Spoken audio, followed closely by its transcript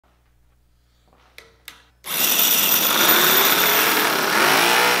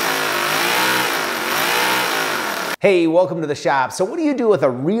Hey, welcome to the shop. So what do you do with a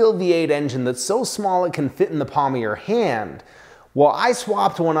real V8 engine that's so small it can fit in the palm of your hand? Well, I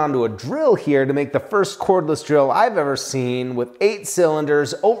swapped one onto a drill here to make the first cordless drill I've ever seen with 8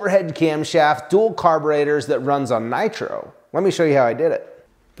 cylinders, overhead camshaft, dual carburetors that runs on NITRO. Let me show you how I did it.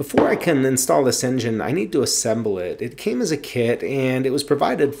 Before I can install this engine, I need to assemble it. It came as a kit and it was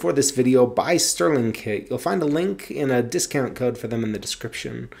provided for this video by Sterling Kit. You'll find a link and a discount code for them in the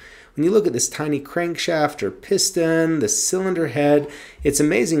description. When you look at this tiny crankshaft or piston, the cylinder head, it's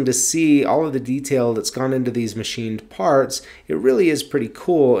amazing to see all of the detail that's gone into these machined parts. It really is pretty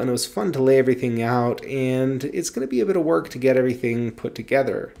cool, and it was fun to lay everything out, and it's going to be a bit of work to get everything put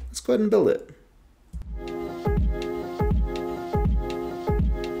together. Let's go ahead and build it.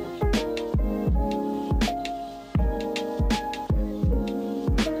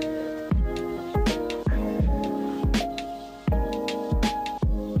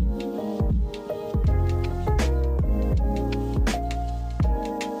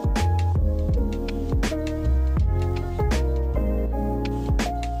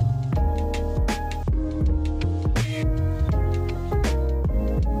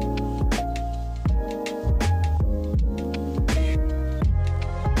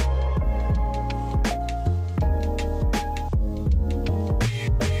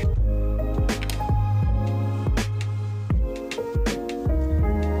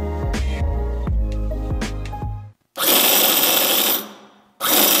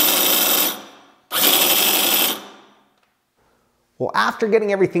 Well, after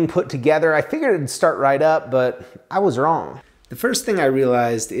getting everything put together, I figured it'd start right up, but I was wrong. The first thing I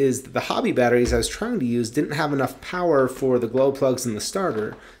realized is that the hobby batteries I was trying to use didn't have enough power for the glow plugs in the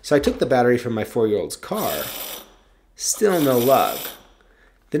starter, so I took the battery from my 4-year-old's car. Still no luck.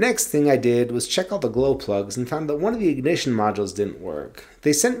 The next thing I did was check all the glow plugs and found that one of the ignition modules didn't work.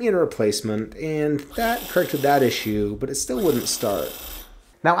 They sent me a replacement, and that corrected that issue, but it still wouldn't start.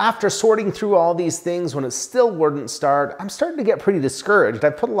 Now, after sorting through all these things, when it still wouldn't start, I'm starting to get pretty discouraged.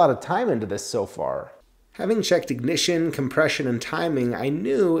 I've put a lot of time into this so far. Having checked ignition, compression, and timing, I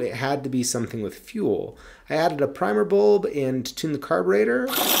knew it had to be something with fuel. I added a primer bulb and tuned the carburetor.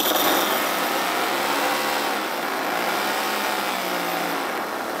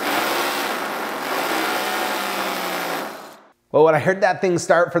 Well, when I heard that thing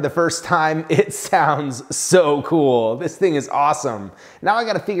start for the first time, it sounds so cool. This thing is awesome. Now I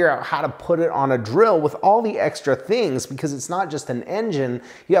gotta figure out how to put it on a drill with all the extra things, because it's not just an engine.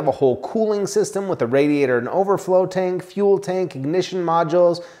 You have a whole cooling system with a radiator and overflow tank, fuel tank, ignition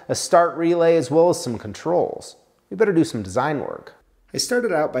modules, a start relay, as well as some controls. We better do some design work. I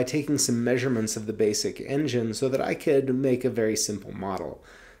started out by taking some measurements of the basic engine so that I could make a very simple model.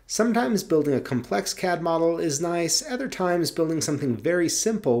 Sometimes building a complex CAD model is nice, other times building something very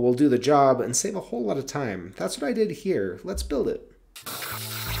simple will do the job and save a whole lot of time. That's what I did here. Let's build it.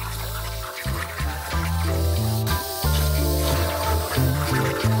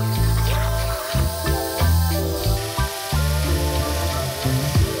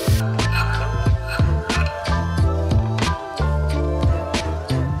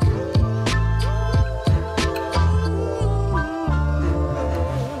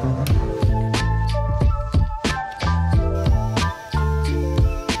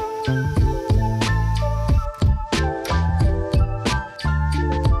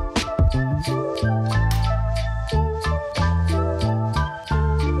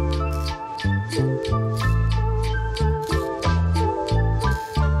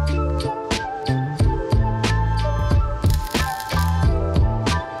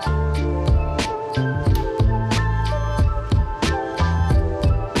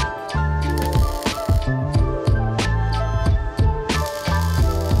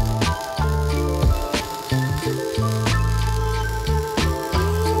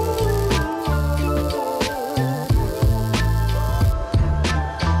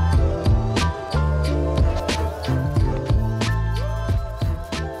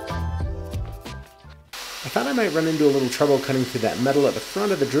 I thought I might run into a little trouble cutting through that metal at the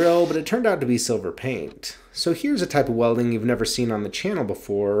front of the drill, but it turned out to be silver paint. So here's a type of welding you've never seen on the channel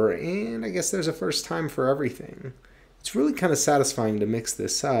before, and I guess there's a first time for everything. It's really kind of satisfying to mix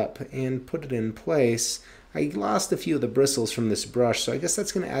this up and put it in place. I lost a few of the bristles from this brush, so I guess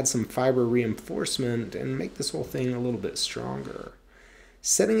that's going to add some fiber reinforcement and make this whole thing a little bit stronger.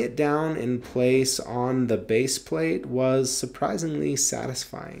 Setting it down in place on the base plate was surprisingly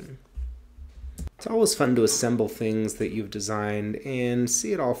satisfying. It's always fun to assemble things that you've designed and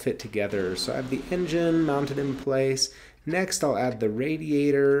see it all fit together. So I have the engine mounted in place. Next I'll add the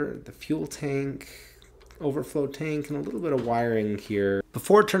radiator, the fuel tank, overflow tank and a little bit of wiring here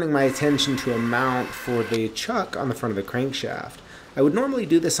before turning my attention to a mount for the chuck on the front of the crankshaft. I would normally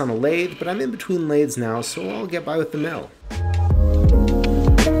do this on a lathe, but I'm in between lathes now, so I'll get by with the mill.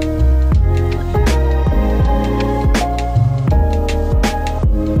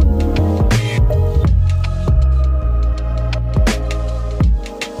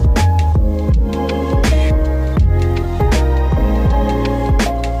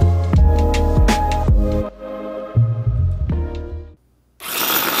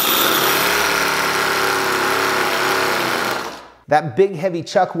 That big heavy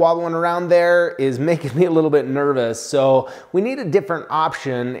chuck wobbling around there is making me a little bit nervous, so we need a different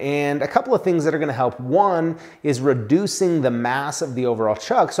option and a couple of things that are going to help. One is reducing the mass of the overall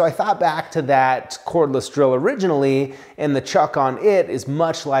chuck. So I thought back to that cordless drill originally, and the chuck on it is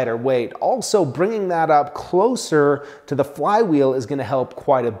much lighter weight. Also, bringing that up closer to the flywheel is going to help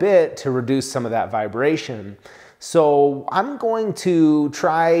quite a bit to reduce some of that vibration. So I'm going to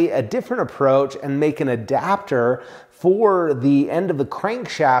try a different approach and make an adapter for the end of the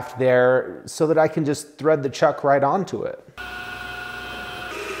crankshaft there so that I can just thread the chuck right onto it.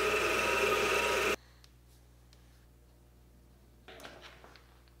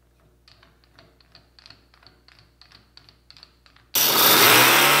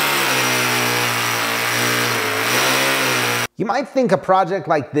 You might think a project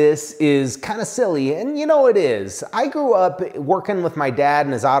like this is kind of silly, and you know it is. I grew up working with my dad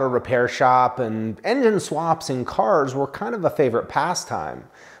in his auto repair shop, and engine swaps in cars were kind of a favorite pastime.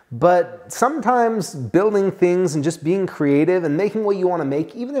 But sometimes building things and just being creative and making what you want to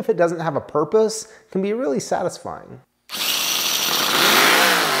make, even if it doesn't have a purpose, can be really satisfying.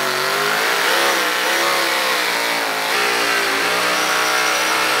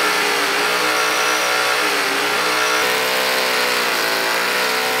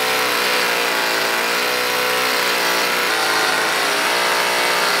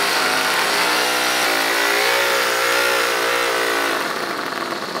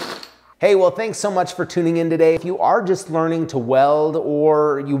 Hey, well, thanks so much for tuning in today. If you are just learning to weld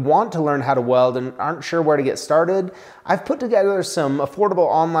or you want to learn how to weld and aren't sure where to get started, I've put together some affordable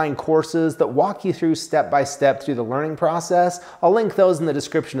online courses that walk you through step by step through the learning process. I'll link those in the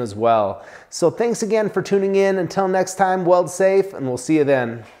description as well. So thanks again for tuning in. Until next time, weld safe, and we'll see you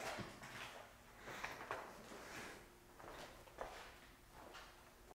then.